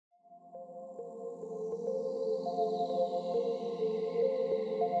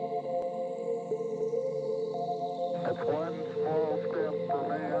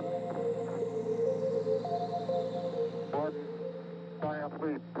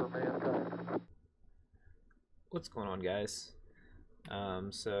What's going on, guys?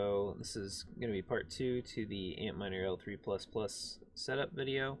 So this is going to be part 2 to the Antminer L3++ setup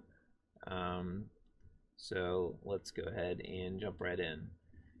video. So let's go ahead and jump right in.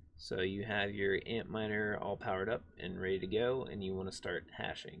 So you have your Antminer all powered up and ready to go, and you want to start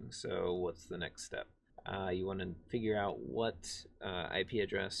hashing. So what's the next step? You want to figure out what IP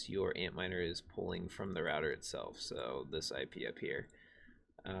address your Antminer is pulling from the router itself. So this IP up here.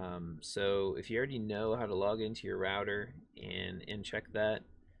 So if you already know how to log into your router and check that,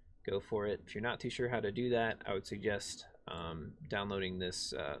 go for it. If you're not too sure how to do that, I would suggest downloading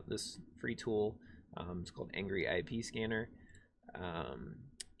this this free tool. It's called AngryIPScanner,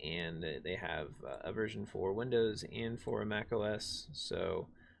 and they have a version for Windows and for Mac OS. So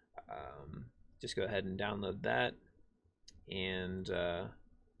just go ahead and download that, and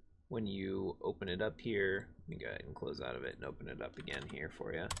when you open it up here, let me go ahead and close out of it and open it up again here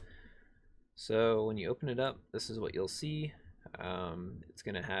for you. So when you open it up, this is what you'll see. It's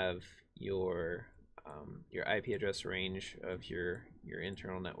going to have your IP address range of your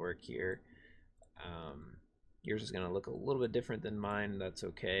internal network here. Yours is going to look a little bit different than mine. That's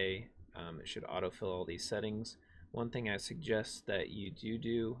okay. It should autofill all these settings. One thing I suggest that you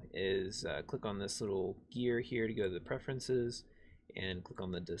do is click on this little gear here to go to the preferences, and click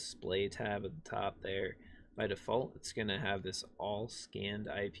on the display tab at the top there. By default, it's going to have this all scanned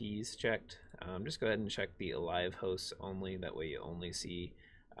IPs checked. Just go ahead and check the alive hosts only. That way you only see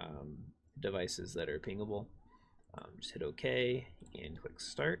devices that are pingable. Just hit OK and click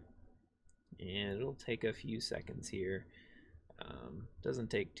start, and it'll take a few seconds here. Doesn't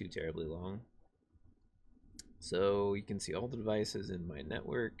take too terribly long. So you can see all the devices in my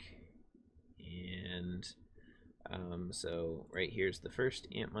network, and so right here's the first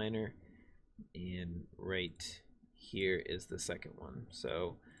Antminer, and right here is the second one.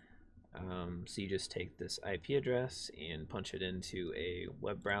 So so you just take this IP address and punch it into a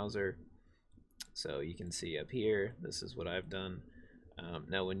web browser. So you can see up here, this is what I've done.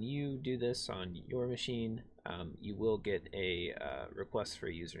 Now when you do this on your machine, you will get a request for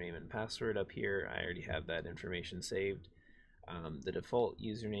a username and password up here. I already have that information saved. The default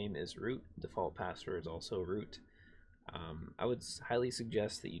username is root, default password is also root. I would highly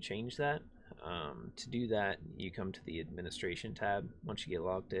suggest that you change that. To do that, you come to the administration tab. Once you get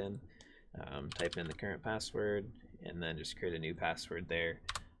logged in, type in the current password and then just create a new password there.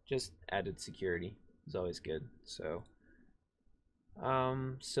 Just added security is always good. So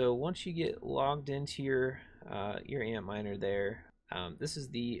once you get logged into your Antminer there, this is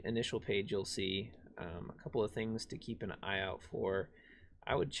the initial page you'll see. A couple of things to keep an eye out for.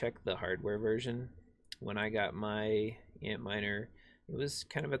 I would check the hardware version. When I got my Antminer, it was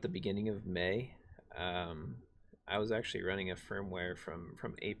kind of at the beginning of May. I was actually running a firmware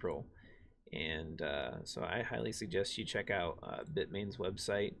from April, and so I highly suggest you check out Bitmain's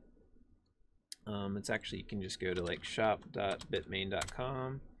website. It's actually, you can just go to like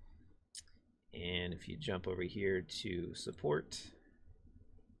shop.bitmain.com, and if you jump over here to support,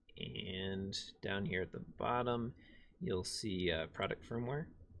 and down here at the bottom you'll see product firmware,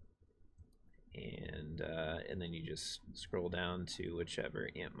 and then you just scroll down to whichever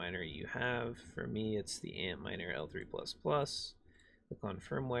Antminer you have. For me, it's the Antminer L3++. Click on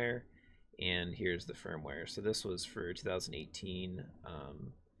firmware, and here's the firmware. So this was for 2018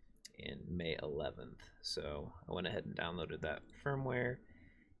 in May 11th. So I went ahead and downloaded that firmware,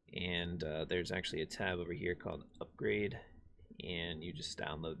 and there's actually a tab over here called upgrade, and you just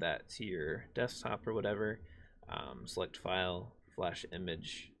download that to your desktop or whatever. Select file, flash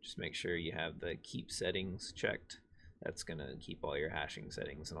image. Just make sure you have the keep settings checked. That's gonna keep all your hashing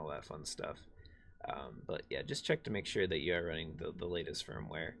settings and all that fun stuff. But yeah, just check to make sure that you are running the latest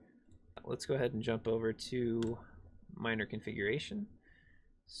firmware. Let's go ahead and jump over to miner configuration.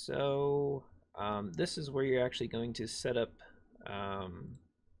 So this is where you're actually going to set up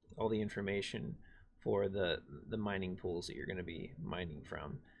all the information for the mining pools that you're going to be mining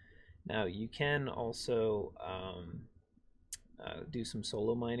from. Now you can also do some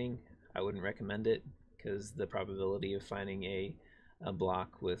solo mining. I wouldn't recommend it because the probability of finding a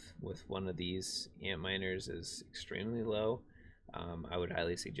block with one of these Antminers is extremely low. I would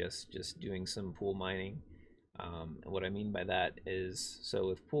highly suggest just doing some pool mining. What I mean by that is, so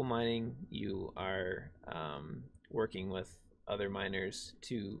with pool mining, you are working with other miners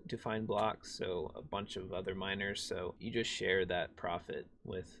to find blocks, so a bunch of other miners, so you just share that profit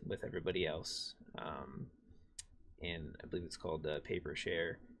with everybody else, and I believe it's called paper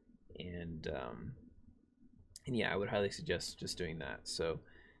share, and yeah, I would highly suggest just doing that. So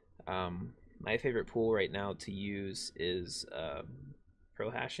my favorite pool right now to use is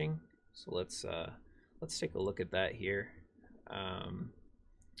Prohashing. So let's let's take a look at that here.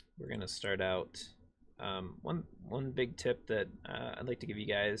 We're gonna start out. One big tip that I'd like to give you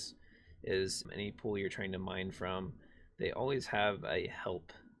guys is any pool you're trying to mine from, they always have a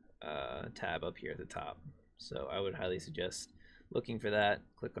help tab up here at the top. So I would highly suggest looking for that,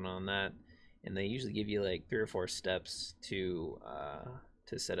 clicking on that, and they usually give you like 3 or 4 steps to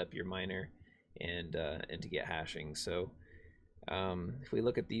set up your miner and to get hashing. So if we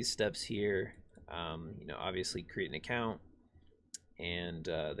look at these steps here, you know, obviously create an account, and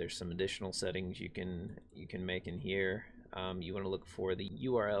there's some additional settings you can make in here. You want to look for the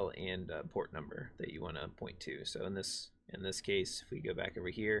URL and port number that you want to point to. So in this case, if we go back over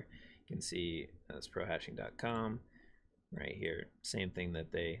here, you can see it's prohashing.com right here. Same thing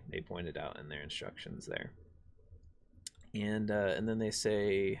that they pointed out in their instructions there. And then they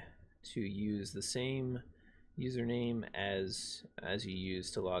say to use the same username as you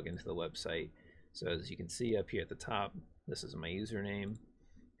use to log into the website. So as you can see up here at the top, this is my username,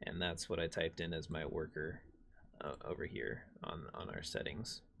 and that's what I typed in as my worker over here on our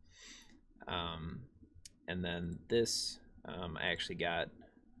settings. And then this I actually got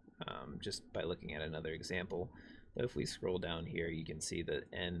just by looking at another example. But if we scroll down here, you can see that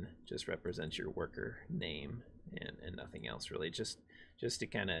N just represents your worker name and nothing else really, just to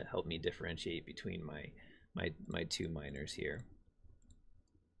kind of help me differentiate between my 2 miners here.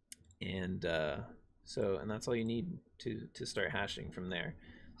 And and that's all you need to start hashing from there.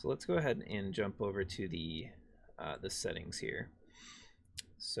 So let's go ahead and jump over to the settings here.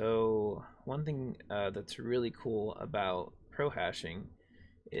 So one thing that's really cool about Prohashing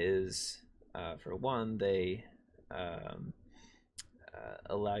is, for one, they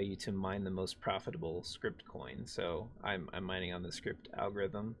allow you to mine the most profitable script coin. So I'm mining on the script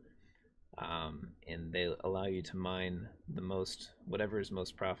algorithm, and they allow you to mine the most, whatever is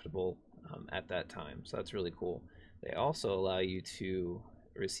most profitable at that time. So that's really cool. They also allow you to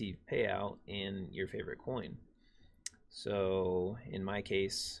receive payout in your favorite coin. So in my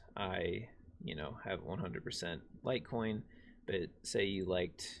case, I have 100% Litecoin, but say you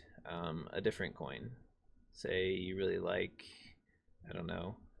liked a different coin. Say you really like, I don't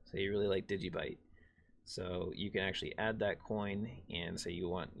know, say you really like Digibyte. So you can actually add that coin and say you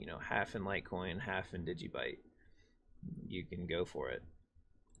want, half in Litecoin, half in Digibyte. You can go for it.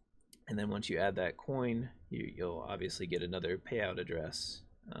 And then once you add that coin, you'll obviously get another payout address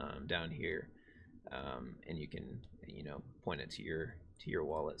down here, and you can point it to your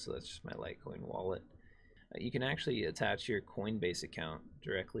wallet. So that's just my Litecoin wallet. You can actually attach your Coinbase account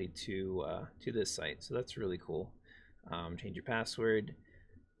directly to this site, so that's really cool. Change your password.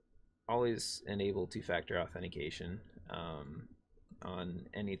 Always enable 2-factor authentication on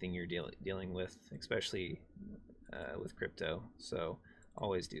anything you're dealing with, especially with crypto. So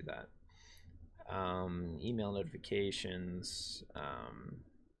always do that. Email notifications,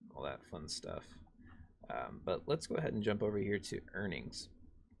 all that fun stuff. But let's go ahead and jump over here to earnings.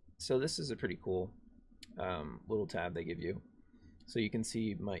 So this is a pretty cool little tab they give you. So you can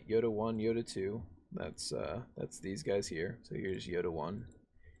see my Yoda 1, Yoda 2. That's these guys here. So here's Yoda 1,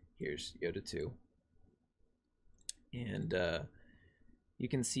 here's Yoda 2, and you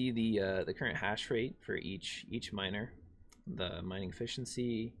can see the current hash rate for each miner, the mining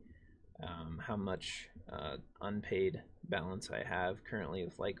efficiency, how much unpaid balance I have currently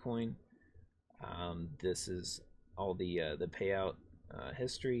with Litecoin. This is all the payout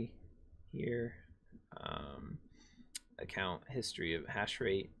history here, account history of hash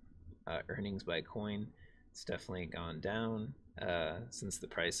rate, earnings by coin. It's definitely gone down since the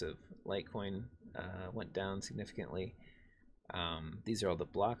price of Litecoin went down significantly. These are all the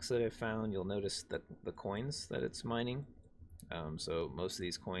blocks that I've found. You'll notice that the coins that it's mining. So most of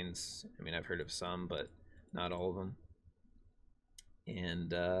these coins, I mean, I've heard of some, but not all of them.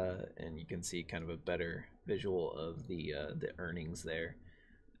 And you can see kind of a better visual of the earnings there.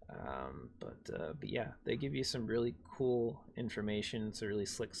 But yeah, they give you some really cool information. It's a really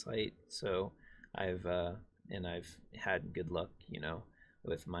slick site. So I've had good luck,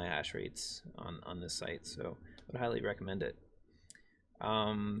 with my hash rates on this site. So I would highly recommend it.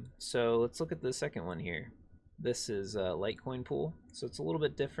 So let's look at the second one here. This is Litecoin Pool. So it's a little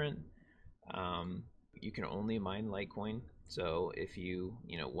bit different. You can only mine Litecoin. So if you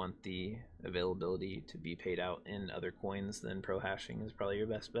want the availability to be paid out in other coins, then Prohashing is probably your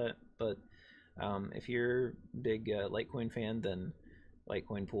best bet. But if you're a big Litecoin fan, then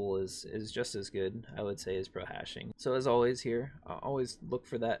Litecoin Pool is just as good, I would say, as Prohashing. So as always here, always look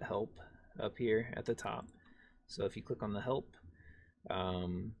for that help up here at the top. So if you click on the help,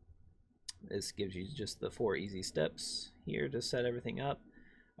 this gives you just the 4 easy steps here to set everything up.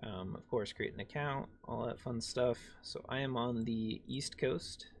 Of course, create an account, all that fun stuff. So I am on the East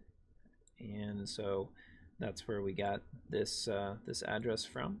Coast, and so that's where we got this this address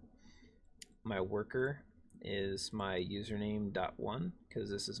from. My worker is my username .1 because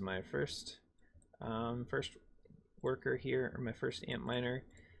this is my first worker here, or my first Antminer,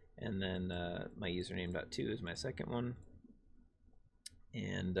 and then my username .2 is my second one,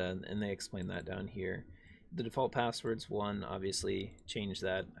 and they explain that down here. The default password's 1, obviously change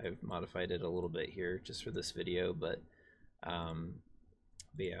that. I've modified it a little bit here just for this video, but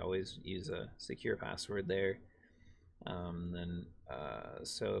yeah, always use a secure password there.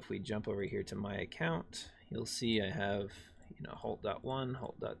 So if we jump over here to my account, you'll see I have, you know, halt.1,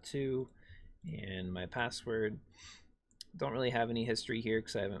 halt.2, and my password. Don't really have any history here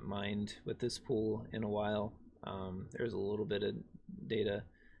because I haven't mined with this pool in a while. There's a little bit of data.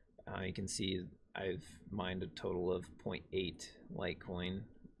 You can see I've mined a total of 0.8 Litecoin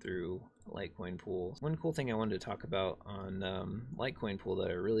through Litecoin Pool. One cool thing I wanted to talk about on Litecoin Pool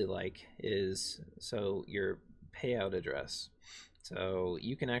that I really like is your payout address. So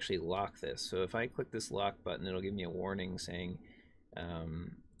you can actually lock this. So if I click this lock button, it'll give me a warning saying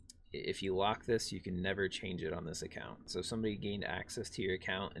if you lock this, you can never change it on this account. So if somebody gained access to your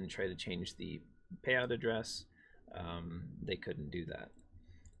account and tried to change the payout address, they couldn't do that.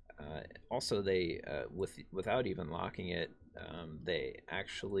 Also, they without even locking it, they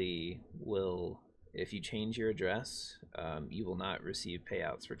actually will, if you change your address, you will not receive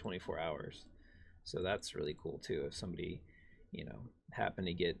payouts for 24 hours. So that's really cool too. If somebody, you know, happen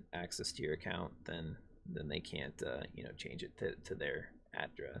to get access to your account, then they can't, you know, change it to their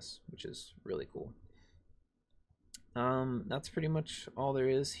address, which is really cool. That's pretty much all there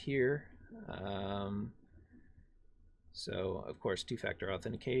is here. So of course, two-factor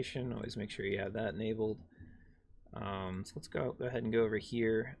authentication, always make sure you have that enabled. So let's go ahead and go over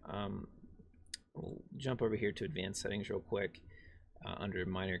here. We'll jump over here to advanced settings real quick. Under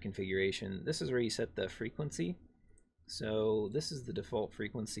miner configuration, this is where you set the frequency. So this is the default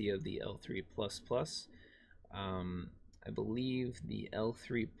frequency of the L3++. I believe the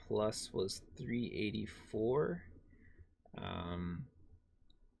L3 Plus was 384.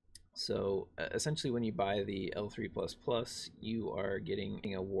 So essentially when you buy the L3++, you are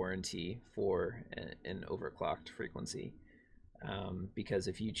getting a warranty for an overclocked frequency. Because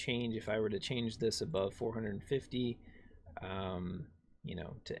if I were to change this above 450, you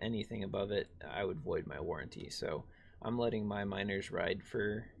know, to anything above it, I would void my warranty. So I'm letting my miners ride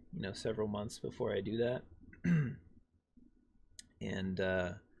for, you know, several months before I do that. And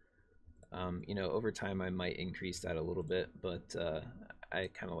you know, over time I might increase that a little bit, but I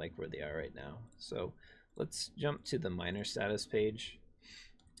kind of like where they are right now. So let's jump to the miner status page.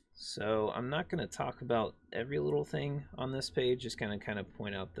 So I'm not going to talk about every little thing on this page, just kind of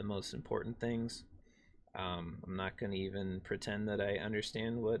point out the most important things. I'm not going to even pretend that I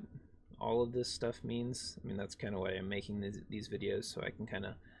understand what all of this stuff means. I mean, that's kind of why I'm making these videos, so I can kind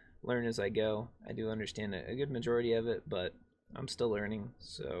of learn as I go. I do understand a good majority of it, but I'm still learning.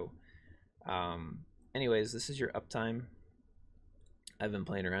 So anyways, this is your uptime. I've been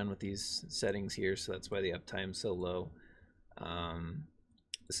playing around with these settings here, so that's why the uptime's so low.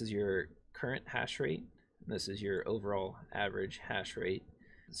 This is your current hash rate. This is your overall average hash rate.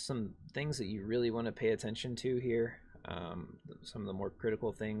 Some things that you really want to pay attention to here, some of the more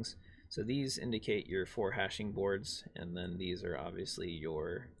critical things. So these indicate your 4 hashing boards, and then these are obviously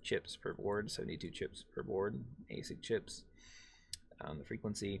your chips per board, 72 chips per board, ASIC chips, the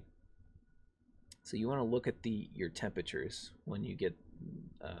frequency. So you want to look at your temperatures when you get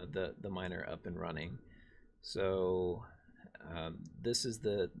the miner up and running. So this is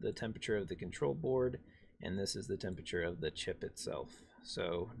the temperature of the control board, and this is the temperature of the chip itself.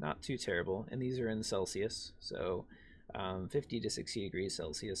 So not too terrible, and these are in Celsius. So 50 to 60 degrees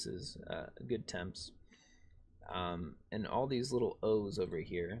Celsius is good temps. And all these little O's over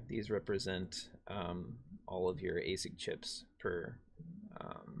here, these represent all of your ASIC chips per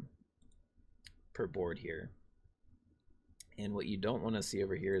board here. And what you don't want to see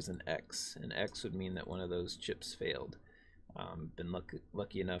over here is an X. An X would mean that one of those chips failed. Been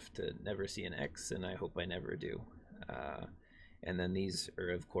lucky enough to never see an X, and I hope I never do. And then these are,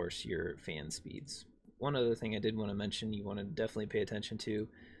 of course, your fan speeds. One other thing I did want to mention, you want to definitely pay attention to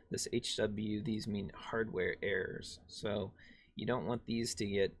this HW. These mean hardware errors. So you don't want these to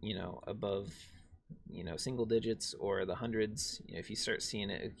get, you know, above, you know, single digits or the hundreds. You know, if you start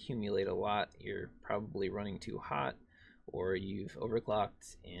seeing it accumulate a lot, you're probably running too hot, or you've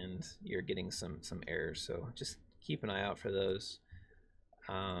overclocked and you're getting some errors. So just keep an eye out for those.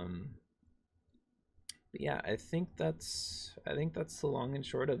 But yeah, I think that's the long and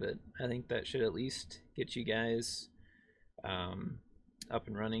short of it. I think that should at least get you guys um, up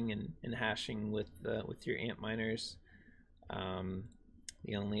and running and hashing with your Antminers. Um,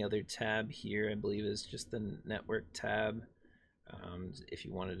 the only other tab here, I believe, is just the network tab. If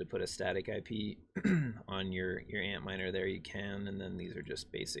you wanted to put a static IP on your Antminer there, you can. And then these are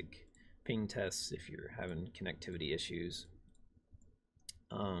just basic ping tests if you're having connectivity issues.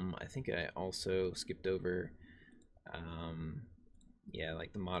 I think I also skipped over, yeah,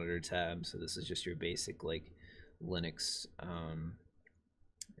 like the monitor tab. So this is just your basic like Linux.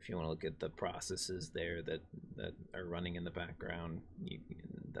 If you want to look at the processes there that are running in the background, you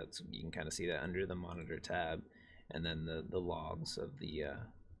can kind of see that under the monitor tab, and then the logs of the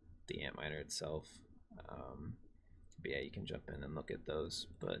Antminer itself. But yeah, you can jump in and look at those.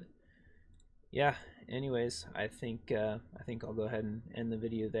 But yeah, anyways, I think I'll go ahead and end the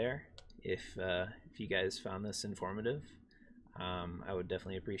video there. If you guys found this informative, I would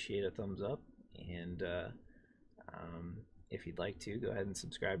definitely appreciate a thumbs up, and if you'd like to, go ahead and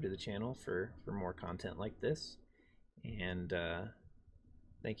subscribe to the channel for more content like this. And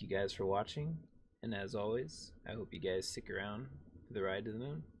thank you guys for watching, and as always, I hope you guys stick around for the ride to the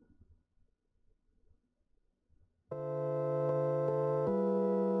moon.